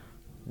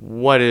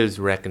What is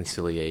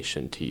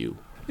reconciliation to you?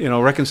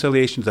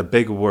 Reconciliation is a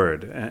big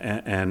word,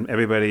 and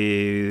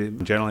everybody,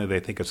 generally,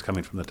 they think it's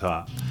coming from the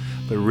top.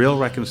 But real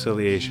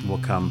reconciliation will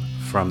come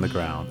from the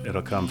ground.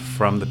 It'll come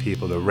from the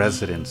people, the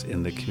residents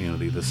in the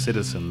community, the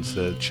citizens,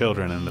 the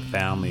children and the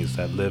families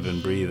that live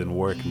and breathe and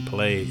work and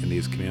play in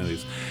these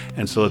communities.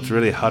 And so it's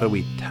really, how do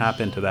we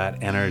tap into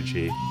that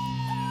energy?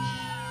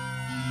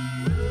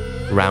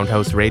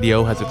 Roundhouse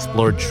Radio has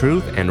explored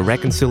truth and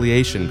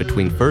reconciliation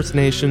between First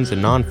Nations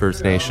and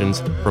non-First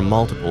Nations from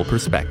multiple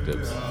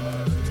perspectives.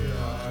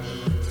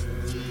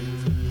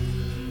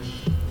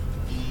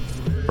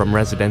 From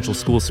residential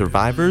school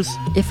survivors.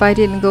 If I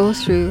didn't go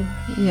through,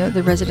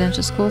 the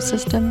residential school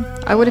system,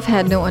 I would have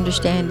had no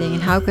understanding,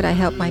 and how could I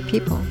help my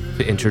people?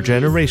 To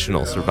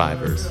intergenerational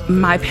survivors.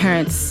 My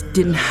parents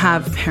didn't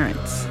have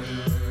parents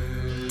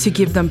to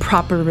give them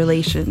proper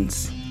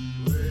relations.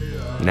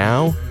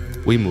 Now,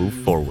 we move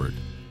forward.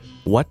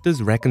 What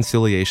does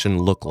reconciliation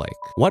look like?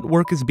 What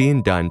work is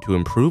being done to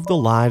improve the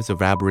lives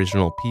of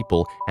Aboriginal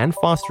people and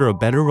foster a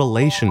better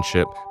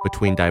relationship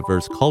between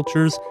diverse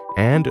cultures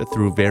and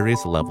through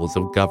various levels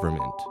of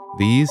government?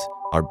 These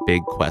are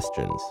big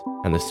questions,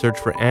 and the search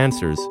for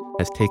answers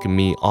has taken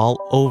me all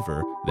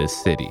over this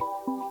city.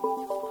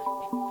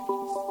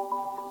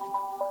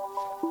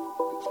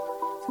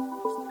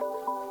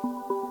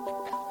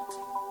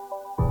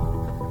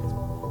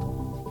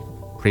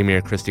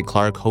 Premier Christy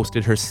Clark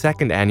hosted her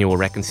second annual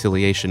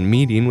reconciliation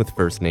meeting with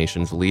First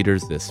Nations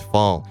leaders this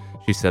fall.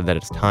 She said that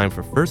it's time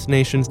for First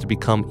Nations to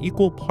become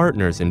equal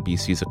partners in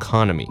BC's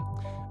economy.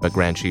 But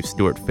Grand Chief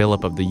Stuart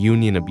Phillip of the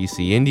Union of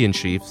BC Indian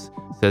Chiefs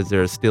says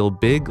there are still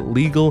big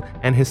legal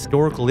and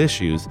historical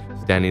issues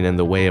standing in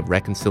the way of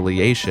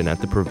reconciliation at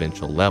the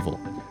provincial level.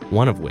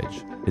 One of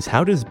which is,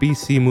 how does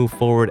BC move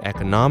forward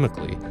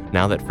economically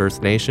now that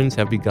First Nations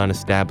have begun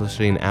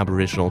establishing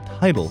Aboriginal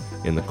title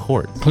in the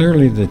courts?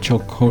 Clearly, the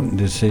Chilcotin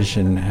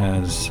decision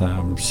has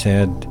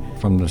said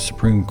from the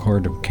Supreme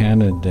Court of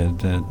Canada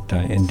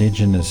that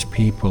Indigenous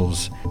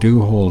peoples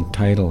do hold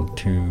title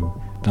to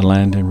the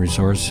land and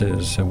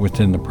resources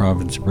within the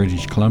province of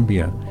British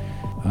Columbia.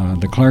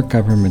 The Clark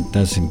government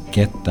doesn't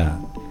get that.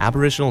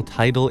 Aboriginal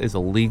title is a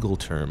legal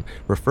term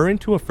referring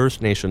to a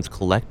First Nation's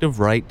collective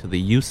right to the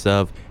use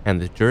of and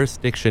the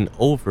jurisdiction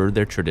over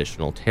their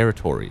traditional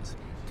territories.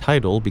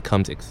 Title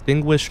becomes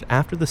extinguished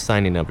after the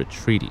signing of a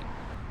treaty.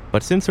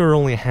 But since there are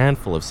only a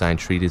handful of signed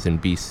treaties in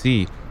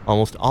BC,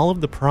 almost all of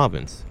the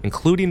province,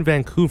 including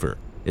Vancouver,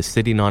 is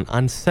sitting on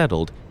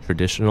unsettled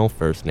traditional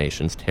First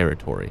Nations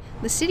territory.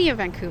 The city of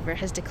Vancouver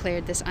has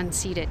declared this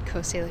unceded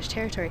Coast Salish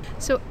territory.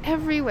 So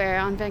everywhere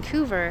on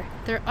Vancouver,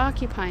 they're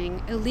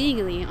occupying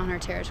illegally on our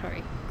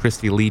territory.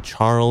 Christy Lee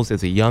Charles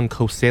is a young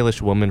Coast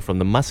Salish woman from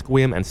the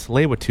Musqueam and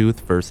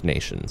Tsleil-Waututh First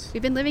Nations.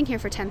 We've been living here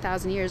for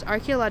 10,000 years.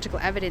 Archaeological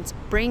evidence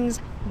brings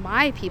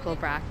my people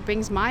back,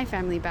 brings my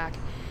family back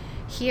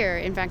here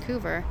in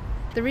Vancouver.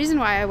 The reason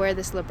why I wear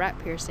this labret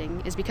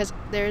piercing is because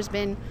there's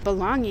been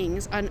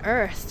belongings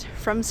unearthed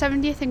from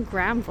 70th and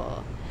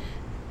Granville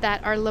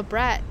that are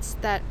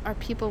labrets that our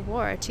people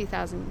wore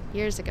 2,000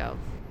 years ago.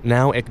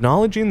 Now,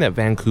 acknowledging that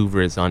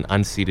Vancouver is on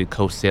unceded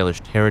Coast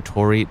Salish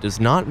territory does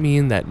not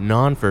mean that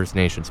non-First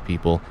Nations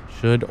people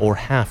should or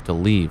have to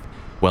leave.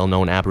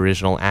 Well-known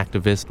Aboriginal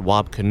activist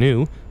Wab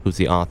Kinew, who's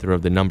the author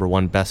of the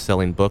 #1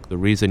 best-selling book, The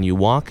Reason You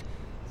Walk,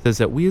 says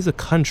that we as a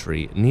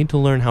country need to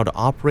learn how to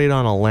operate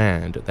on a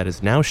land that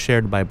is now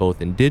shared by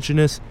both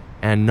Indigenous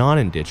and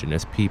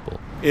non-Indigenous people.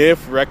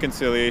 If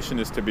reconciliation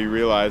is to be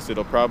realized,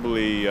 it'll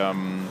probably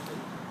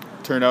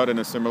turn out in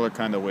a similar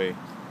kind of way,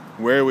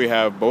 where we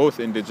have both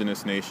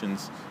Indigenous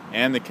nations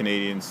and the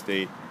Canadian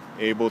state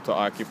able to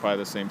occupy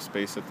the same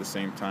space at the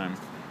same time.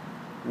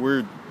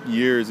 We're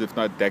years, if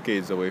not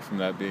decades, away from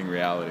that being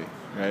reality,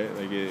 right?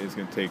 Like, it's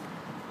going to take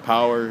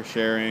power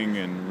sharing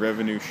and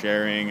revenue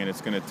sharing, and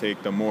it's going to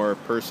take the more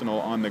personal,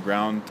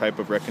 on-the-ground type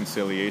of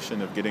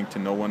reconciliation of getting to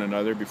know one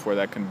another before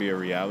that can be a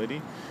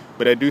reality.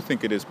 But I do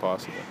think it is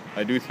possible.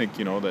 I do think,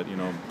 that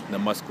the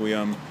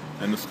Musqueam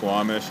and the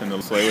Squamish and the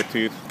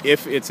Tsleil-Waututh,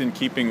 if it's in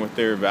keeping with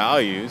their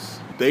values,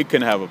 they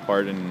can have a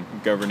part in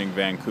governing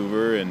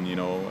Vancouver and,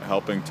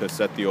 helping to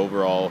set the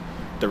overall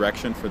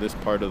direction for this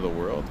part of the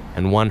world.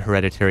 And one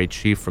hereditary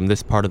chief from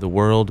this part of the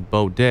world,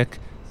 Bo Dick,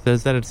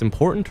 says that it's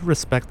important to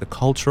respect the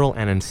cultural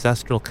and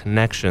ancestral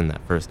connection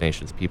that First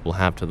Nations people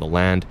have to the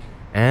land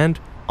and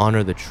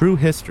honor the true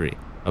history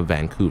of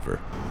Vancouver.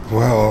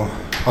 Well,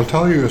 I'll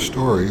tell you a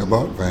story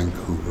about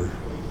Vancouver.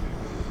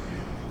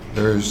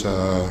 There's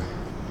a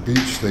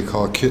beach they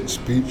call Kitts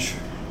Beach.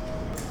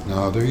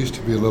 Now, there used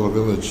to be a little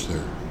village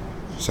there,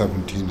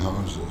 17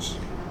 houses.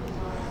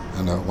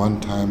 And at one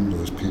time,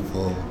 those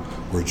people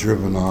were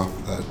driven off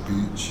that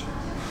beach.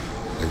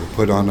 They were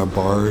put on a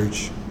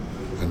barge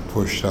and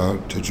pushed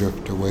out to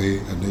drift away,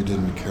 and they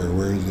didn't care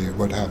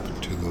what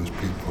happened to those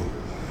people.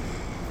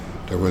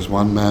 There was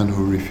one man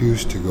who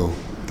refused to go.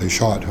 They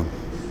shot him.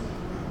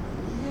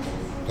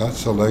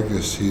 That's a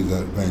legacy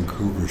that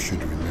Vancouver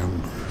should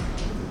remember.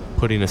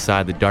 Putting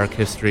aside the dark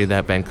history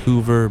that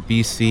Vancouver,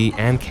 BC,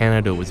 and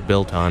Canada was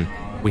built on,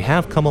 we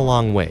have come a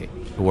long way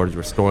towards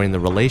restoring the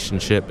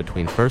relationship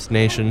between First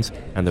Nations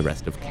and the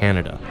rest of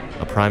Canada.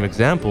 A prime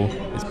example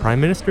is Prime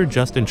Minister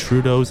Justin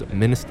Trudeau's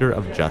Minister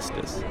of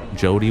Justice,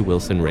 Jody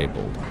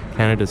Wilson-Raybould,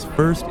 Canada's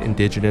first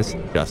Indigenous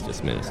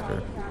Justice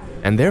Minister.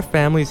 And their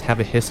families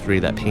have a history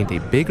that paint a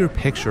bigger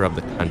picture of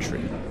the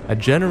country. A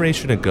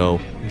generation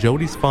ago,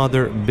 Jody's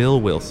father, Bill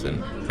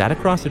Wilson, sat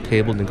across the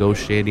table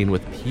negotiating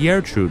with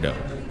Pierre Trudeau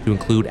to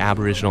include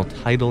Aboriginal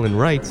title and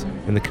rights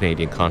in the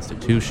Canadian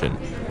Constitution,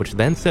 which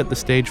then set the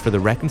stage for the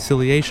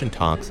reconciliation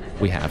talks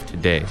we have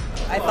today.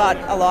 I thought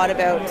a lot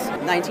about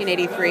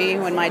 1983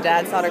 when my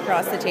dad sat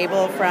across the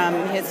table from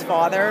his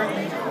father,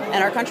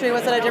 and our country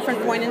was at a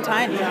different point in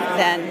time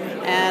then.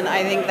 And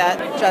I think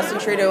that Justin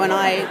Trudeau and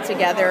I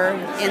together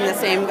in the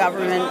same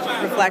government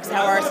reflects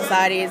how our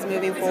society is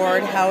moving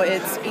forward, how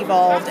it's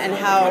evolved, and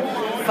how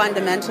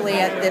fundamentally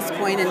at this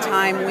point in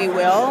time we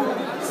will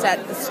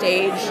set the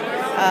stage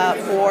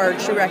for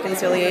true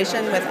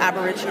reconciliation with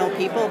Aboriginal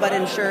people, but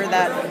ensure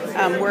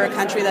that we're a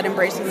country that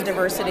embraces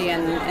diversity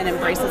and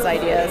embraces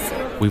ideas.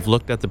 We've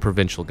looked at the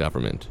provincial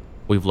government.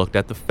 We've looked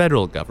at the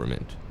federal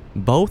government.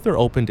 Both are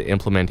open to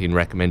implementing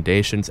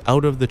recommendations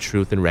out of the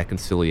Truth and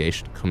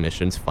Reconciliation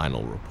Commission's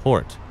final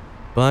report.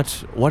 But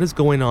what is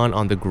going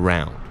on the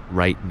ground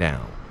right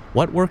now?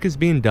 What work is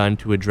being done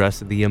to address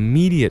the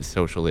immediate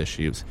social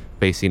issues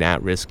facing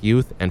at-risk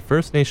youth and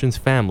First Nations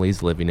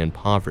families living in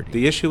poverty?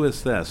 The issue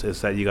is this, is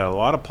that you got a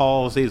lot of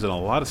policies and a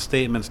lot of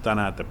statements done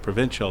at the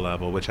provincial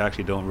level which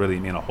actually don't really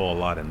mean a whole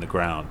lot in the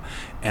ground.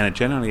 And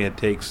it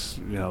takes,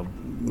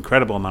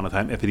 incredible amount of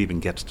time if it even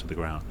gets to the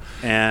ground.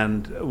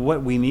 And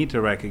what we need to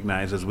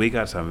recognize is we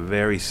got some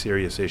very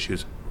serious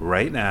issues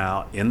right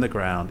now in the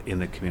ground, in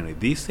the community.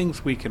 These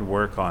things we can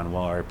work on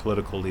while our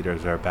political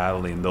leaders are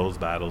battling those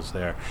battles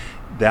there.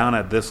 Down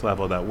at this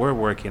level that we're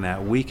working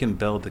at, we can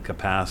build the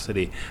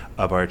capacity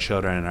of our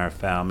children and our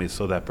families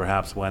so that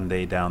perhaps one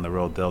day down the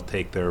road they'll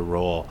take their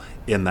role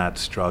in that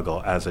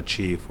struggle as a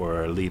chief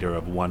or a leader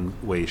of one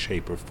way,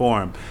 shape, or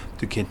form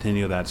to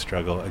continue that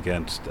struggle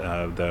against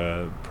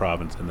the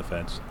province and the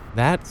feds.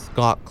 That's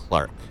Scott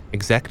Clark,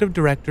 Executive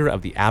Director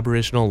of the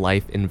Aboriginal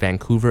Life in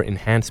Vancouver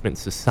Enhancement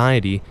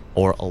Society,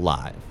 or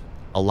ALIVE.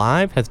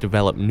 ALIVE has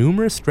developed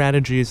numerous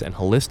strategies and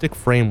holistic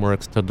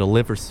frameworks to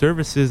deliver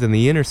services in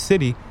the inner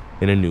city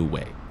in a new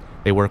way.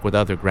 They work with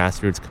other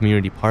grassroots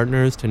community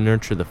partners to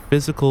nurture the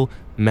physical,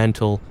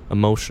 mental,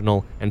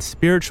 emotional, and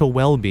spiritual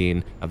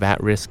well-being of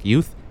at-risk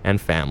youth and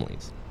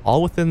families,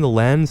 all within the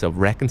lens of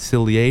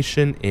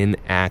reconciliation in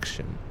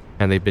action.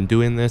 And they've been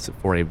doing this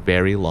for a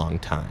very long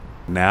time.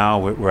 Now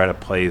we're at a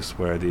place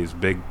where these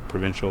big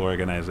provincial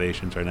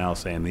organizations are now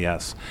saying,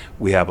 yes,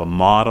 we have a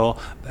model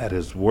that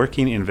is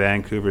working in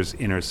Vancouver's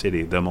inner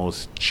city, the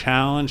most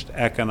challenged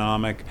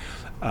economic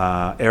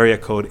area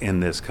code in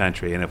this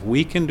country. And if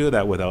we can do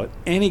that without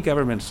any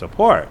government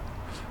support,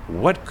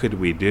 what could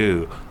we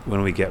do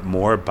when we get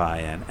more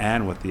buy-in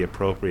and with the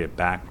appropriate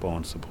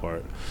backbone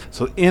support?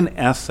 So in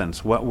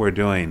essence, what we're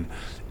doing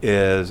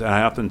is, and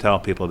I often tell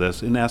people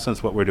this, in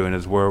essence what we're doing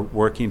is we're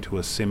working to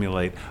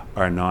assimilate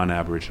our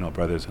non-Aboriginal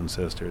brothers and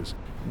sisters.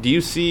 Do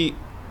you see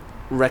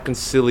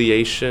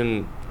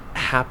reconciliation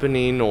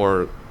happening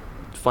or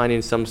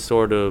finding some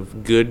sort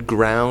of good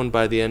ground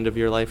by the end of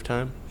your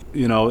lifetime?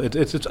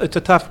 It's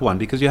a tough one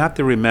because you have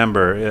to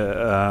remember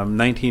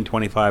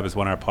 1925 is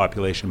when our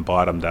population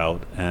bottomed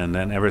out, and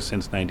then ever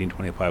since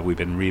 1925 we've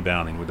been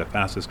rebounding. We're the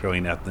fastest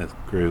growing ethnic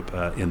group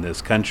in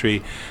this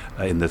country,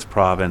 in this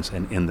province,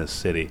 and in this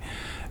city.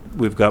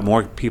 We've got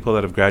more people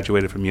that have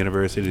graduated from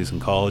universities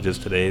and colleges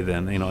today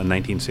than, in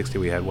 1960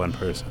 we had one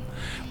person.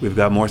 We've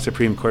got more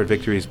Supreme Court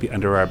victories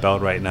under our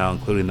belt right now,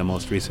 including the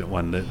most recent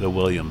one, the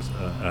Williams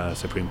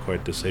Supreme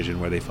Court decision,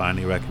 where they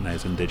finally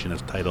recognized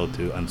Indigenous title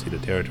to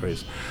unceded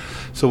territories.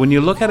 So when you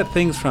look at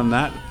things from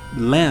that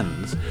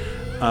lens,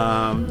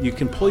 you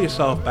can pull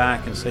yourself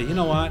back and say, you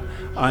know what,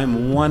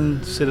 I'm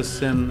one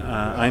citizen,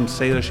 I'm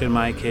Salish in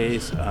my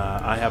case,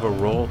 I have a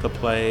role to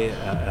play,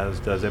 as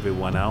does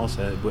everyone else,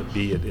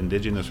 be it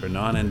Indigenous or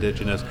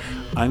non-Indigenous.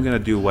 I'm going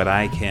to do what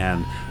I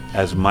can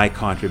as my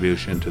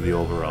contribution to the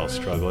overall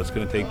struggle. It's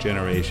going to take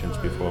generations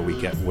before we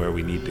get where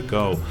we need to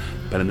go,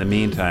 but in the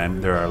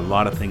meantime, there are a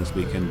lot of things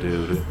we can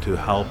do to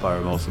help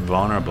our most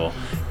vulnerable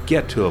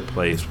get to a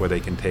place where they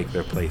can take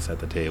their place at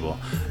the table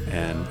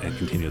and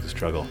continue the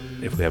struggle,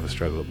 if we have a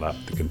struggle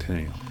left to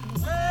continue.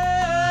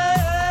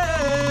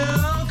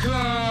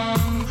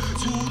 Welcome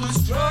to the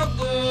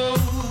struggle,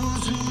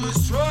 to the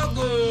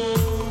struggle.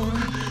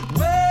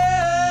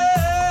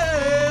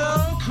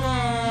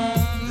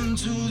 Welcome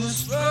to the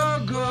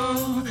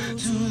struggle,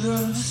 to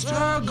the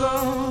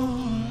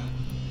struggle.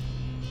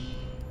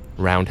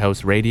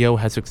 Roundhouse Radio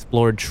has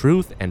explored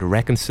truth and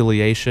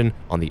reconciliation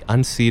on the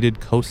unceded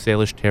Coast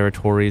Salish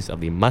territories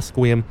of the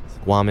Musqueam,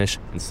 Squamish,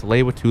 and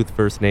Tsleil-Waututh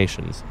First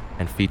Nations,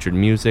 and featured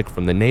music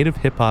from the native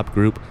hip-hop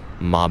group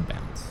Mob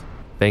Bounce.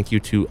 Thank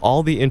you to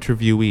all the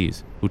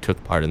interviewees who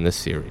took part in this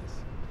series.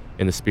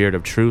 In the spirit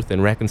of truth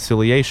and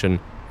reconciliation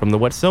from the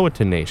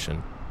Wet'suwet'en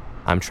Nation,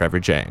 I'm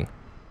Trevor Jang.